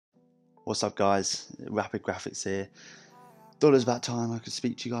What's up, guys? Rapid Graphics here. Thought it was about time I could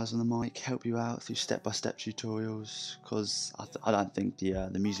speak to you guys on the mic, help you out through step-by-step tutorials, because I don't think the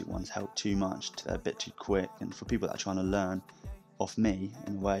music ones help too much. They're a bit too quick, and for people that are trying to learn off me,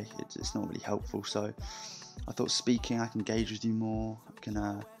 in a way, it's not really helpful. So I thought speaking, I can engage with you more. I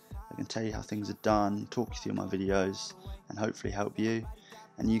can tell you how things are done, talk you through my videos, and hopefully help you.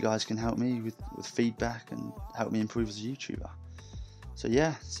 And you guys can help me with feedback and help me improve as a YouTuber. So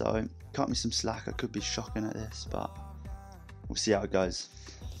yeah, cut me some slack. I could be shocking at this, but we'll see how it goes.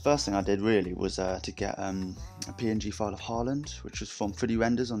 The first thing I did really was to get a PNG file of Haaland, which was from 3D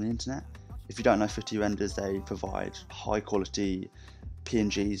Renders on the internet. If you don't know 3D Renders, they provide high quality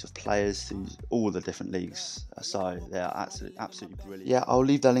PNGs of players through all the different leagues, so they're absolutely brilliant. Yeah, I'll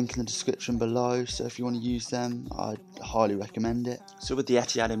leave that link in the description below, so if you want to use them, I'd highly recommend it. So with the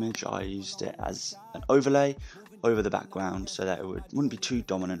Etihad image, I used it as an overlay over the background so that it wouldn't be too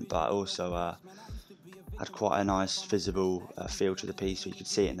dominant, but also had quite a nice visible feel to the piece, so you could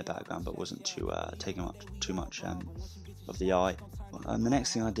see it in the background but wasn't taking up too much of the eye. The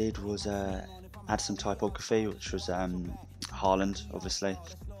next thing I did was add some typography, which was Haaland, obviously.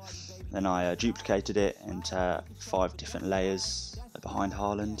 Then I duplicated it into 5 different layers behind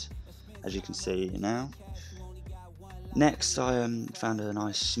Haaland, as you can see now. Next, I found a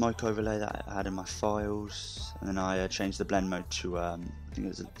nice smoke overlay that I had in my files, and then I changed the blend mode to I think it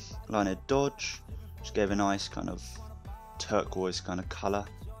was a line of dodge, which gave a nice kind of turquoise kind of colour,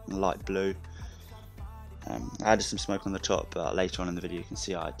 and light blue. I added some smoke on the top, but later on in the video you can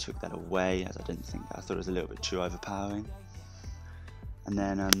see I took that away, as I thought it was a little bit too overpowering. And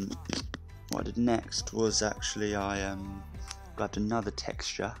then what I did next was actually I grabbed another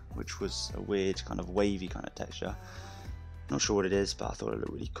texture, which was a weird kind of wavy kind of texture. Not sure what it is, but I thought it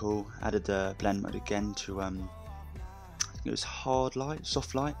looked really cool. Added the blend mode again to I think it was hard light,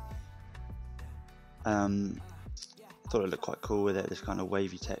 soft light. Thought it looked quite cool with it, this kind of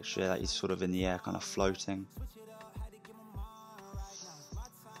wavy texture that is sort of in the air, kind of floating.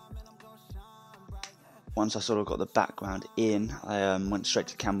 Once I sort of got the background in, I went straight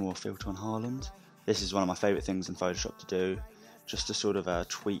to the camera raw filter on Haaland. This is one of my favourite things in Photoshop to do, just to sort of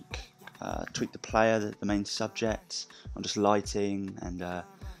tweak the player, the main subject, on just lighting and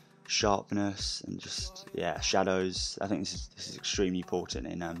sharpness and just shadows. I think this is extremely important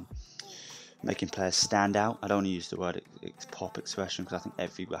in making players stand out. I don't want to use the word pop expression because I think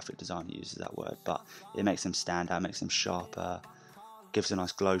every graphic designer uses that word, but it makes them stand out, makes them sharper, gives a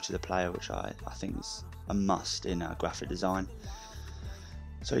nice glow to the player, which I think is a must in graphic design.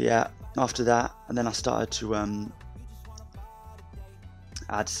 So yeah, after that, and then I started to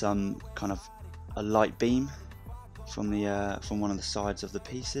add some kind of a light beam from one of the sides of the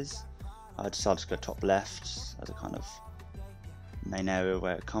pieces. I decided to go top left as a kind of main area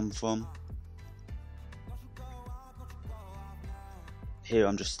where it come from. Here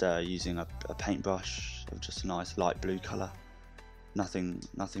I'm just using a paintbrush of just a nice light blue colour. Nothing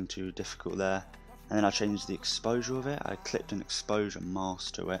too difficult there. And then I changed the exposure of it. I clipped an exposure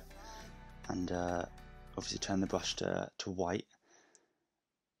mask to it, and obviously turned the brush to white,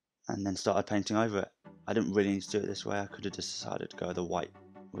 and then started painting over it. I didn't really need to do it this way. I could have just decided to go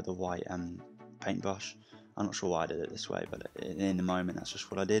with a white paintbrush. I'm not sure why I did it this way, but in the moment that's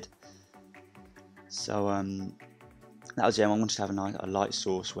just what I did. So that was I wanted to have a light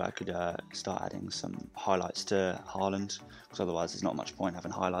source where I could start adding some highlights to Haaland, because otherwise there's not much point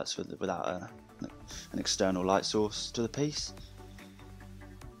having highlights without an external light source to the piece.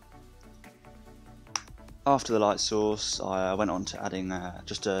 After the light source, I went on to adding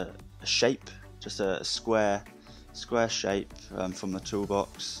just a shape, just a square shape from the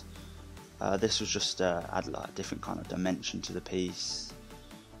toolbox. This was just to add like a different kind of dimension to the piece.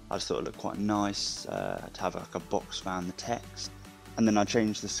 I just thought it looked quite nice to have like a box around the text. And then I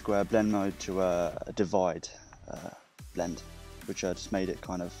changed the square blend mode to a divide blend, which just made it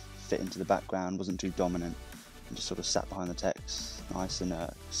kind of fit into the background, wasn't too dominant, and just sort of sat behind the text nice and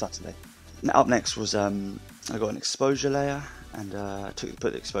subtly. Now, up next was I got an exposure layer, and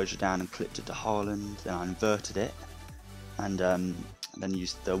put the exposure down and clipped it to Haaland. Then I inverted it, and then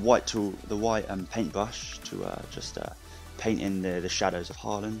used the white paintbrush to just paint in the shadows of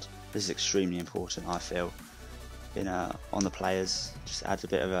Haaland. This is extremely important, I feel, on the players. Just adds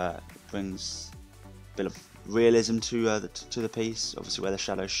brings a bit of realism to the piece, obviously where the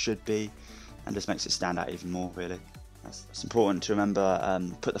shadows should be, and just makes it stand out even more, really. It's important to remember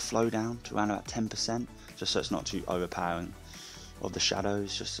put the flow down to around about 10%, just so it's not too overpowering of the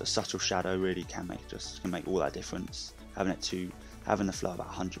shadows. Just a subtle shadow really can make all that difference. Having the flow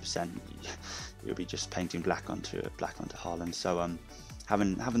about 100%, you'll be just painting black onto Haaland. So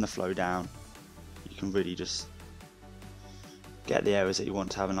having the flow down, you can really just get the areas that you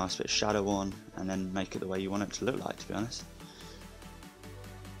want to have a nice bit of shadow on, and then make it the way you want it to look like, to be honest.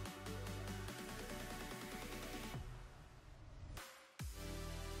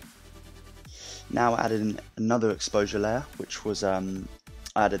 Now I added in another exposure layer, which was I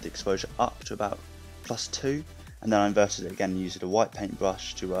added the exposure up to about +2, and then I inverted it again using a white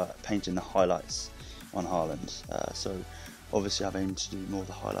paintbrush to paint in the highlights on Haaland. So obviously I've aimed to do more of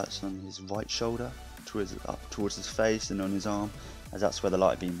the highlights on his right shoulder, up towards his face, and on his arm, as that's where the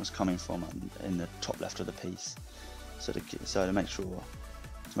light beam was coming from in the top left of the piece. So to make sure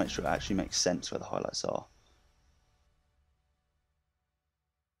it actually makes sense where the highlights are.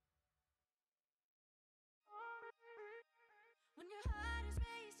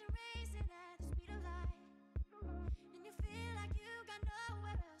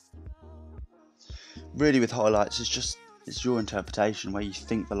 Really, with highlights, it's your interpretation where you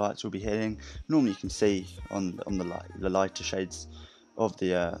think the lights will be hitting. Normally, you can see on the lighter shades of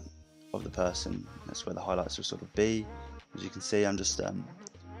the person. That's where the highlights will sort of be. As you can see, I'm just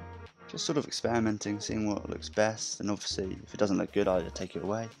sort of experimenting, seeing what looks best, and obviously, if it doesn't look good, I either take it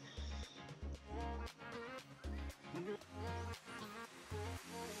away.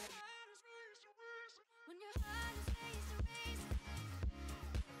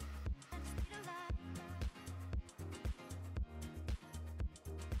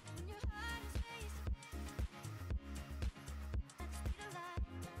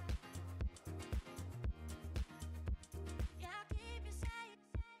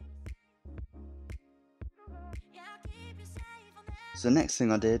 So the next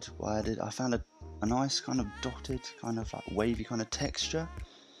thing I did, I found a nice kind of dotted, kind of like wavy kind of texture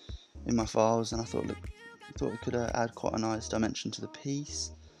in my files, and I thought it could add quite a nice dimension to the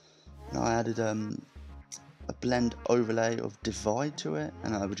piece. And I added a blend overlay of divide to it,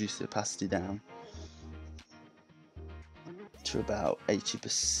 and I reduced the opacity down to about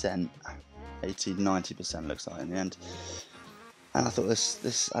 80%, 80-90% looks like in the end. And I thought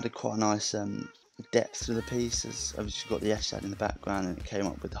this added quite a nice depth to the piece, as obviously you've got the etchad in the background, and it came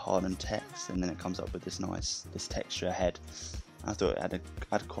up with the Haaland text, and then it comes up with this texture ahead. I thought it added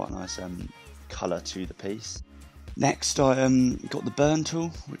quite a nice colour to the piece. Next, I got the burn tool,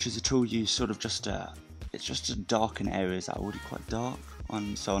 which is a tool used sort of it's just to darken areas that are already quite dark.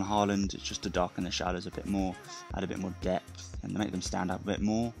 So on Haaland, it's just to darken the shadows a bit more, add a bit more depth, and to make them stand out a bit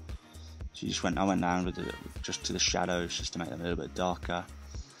more. So I went down with just to the shadows, just to make them a little bit darker.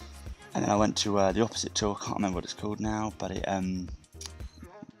 And then I went to the opposite tool. I can't remember what it's called now, but it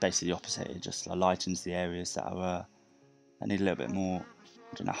basically the opposite. It just lightens the areas that need a little bit more,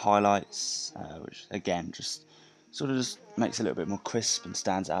 highlights, which again just makes it a little bit more crisp and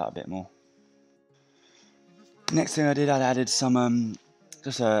stands out a bit more. Next thing I did, I added some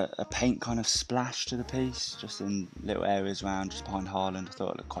just a paint kind of splash to the piece, just in little areas around, just behind Haaland. I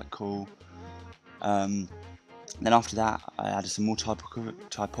thought it looked quite cool. Then after that, I added some more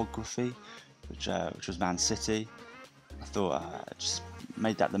typography, which was Man City. I thought I just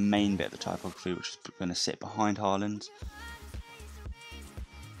made that the main bit of the typography, which was going to sit behind Haaland.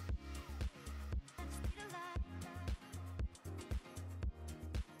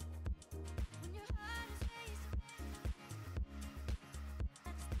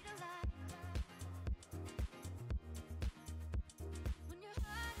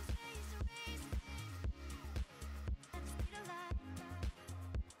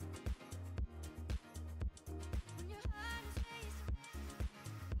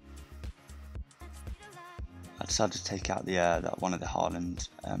 I decided to take out that one of the Haaland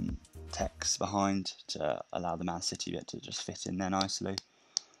texts behind to allow the Man City bit to just fit in there nicely.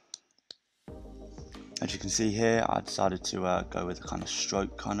 As you can see here, I decided to go with a kind of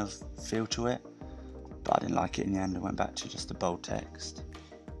stroke kind of feel to it, but I didn't like it in the end. I went back to just the bold text.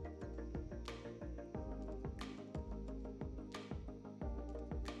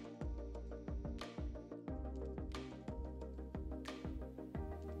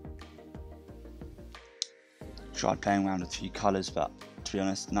 Tried playing around with a few colours, but to be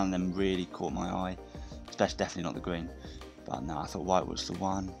honest, none of them really caught my eye, especially definitely not the green. But no, I thought white was the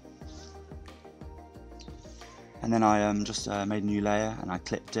one. And then I just made a new layer and I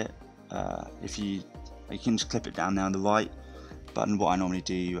clipped it. You can just clip it down there on the right, but what I normally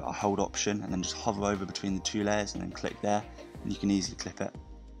do, I hold Option and then just hover over between the two layers and then click there, and you can easily clip it,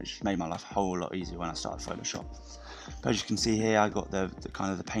 which made my life a whole lot easier when I started Photoshop. But as you can see here, I got the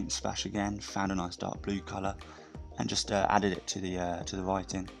kind of the paint splash again, found a nice dark blue colour, and just added it to the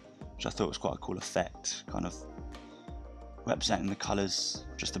writing, which I thought was quite a cool effect, kind of representing the colours,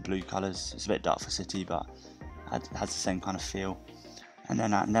 just the blue colours. It's a bit dark for City, but it has the same kind of feel. And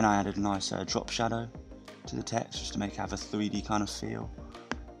then I added a nice drop shadow to the text just to make it have a 3D kind of feel,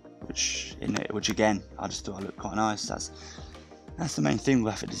 which again I just thought it looked quite nice. That's the main thing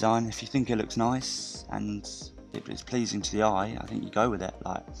with graphic design. If you think it looks nice and it's pleasing to the eye, I think you go with it.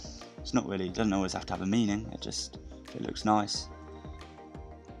 Like, it doesn't always have to have a meaning. If it looks nice,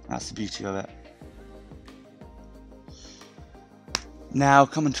 that's the beauty of it. Now,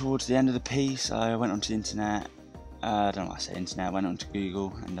 coming towards the end of the piece, I went onto the internet. I don't know why I say internet. I went onto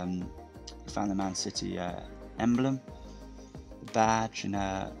Google and found the Man City emblem, the badge, and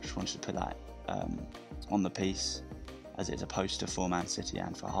just wanted to put that on the piece, as it's a poster for Man City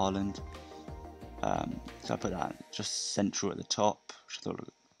and for Haaland. So I put that just central at the top, which I thought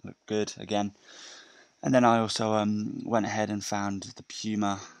looked good again. And then I also went ahead and found the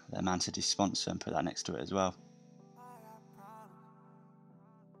Puma, the Man City sponsor, and put that next to it as well.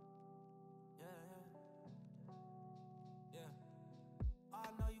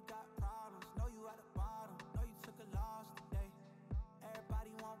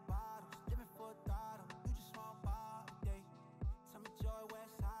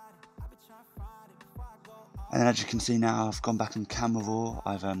 And then, as you can see now, I've gone back in Camera Raw.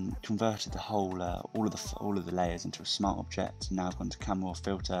 I've converted the whole, all of the layers into a smart object. And now I've gone to Camera Raw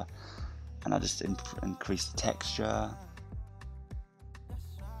filter, and I just increased the texture.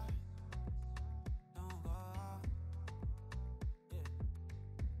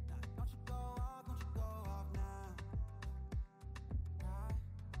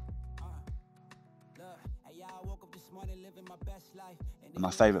 And my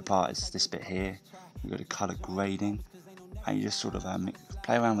favourite part is this bit here. You got a colour grading, and you just sort of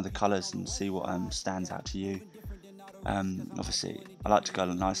play around with the colours and see what stands out to you. Obviously, I like to go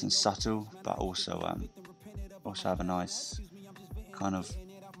nice and subtle, but also have a nice kind of,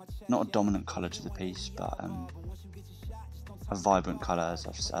 not a dominant colour to the piece, but a vibrant colour,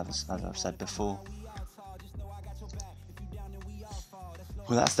 as I've said before.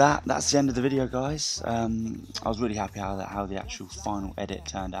 Well, that's the end of the video, guys. I was really happy how the actual final edit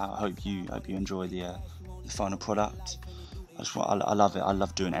turned out. I hope you enjoy the final product. I love it. I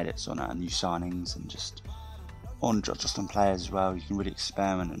love doing edits on new signings and just on players as well. You can really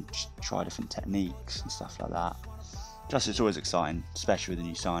experiment and try different techniques and stuff like that. It's always exciting, especially with a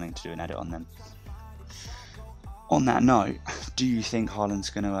new signing, to do an edit on them. On that note, do you think Haaland's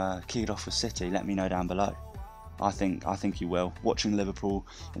going to kick it off with City? Let me know down below. I think he will. Watching Liverpool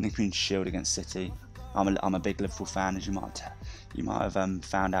in the Community Shield against City, I'm a big Liverpool fan, as you might have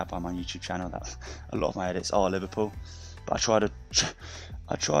found out by my YouTube channel that a lot of my edits are Liverpool. But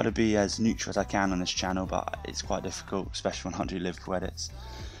I try to be as neutral as I can on this channel, but it's quite difficult, especially when I do Liverpool edits.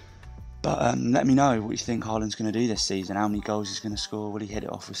 But let me know what you think Haaland's going to do this season. How many goals he's going to score? Will he hit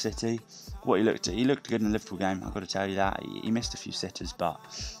it off with City? He looked good in the Liverpool game. I've got to tell you that. He missed a few sitters, but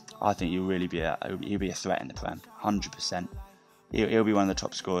I think he'll be a threat in the Prem, 100%. He'll be one of the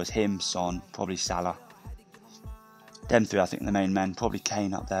top scorers. Him, Son, probably Salah. Them three, I think, the main men. Probably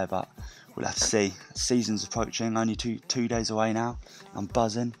Kane up there, but we'll have to see. Season's approaching. Only two days away now. I'm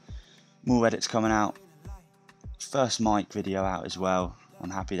buzzing. More edits coming out. First mic video out as well. I'm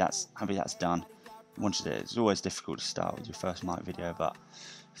happy that's done. It's always difficult to start with your first mic video, but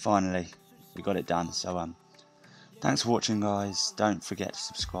finally we got it done. So thanks for watching, guys. Don't forget to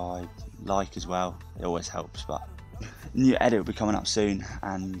subscribe, like as well. It always helps. But new edit will be coming up soon,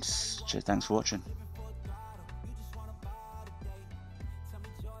 and cheers, thanks for watching.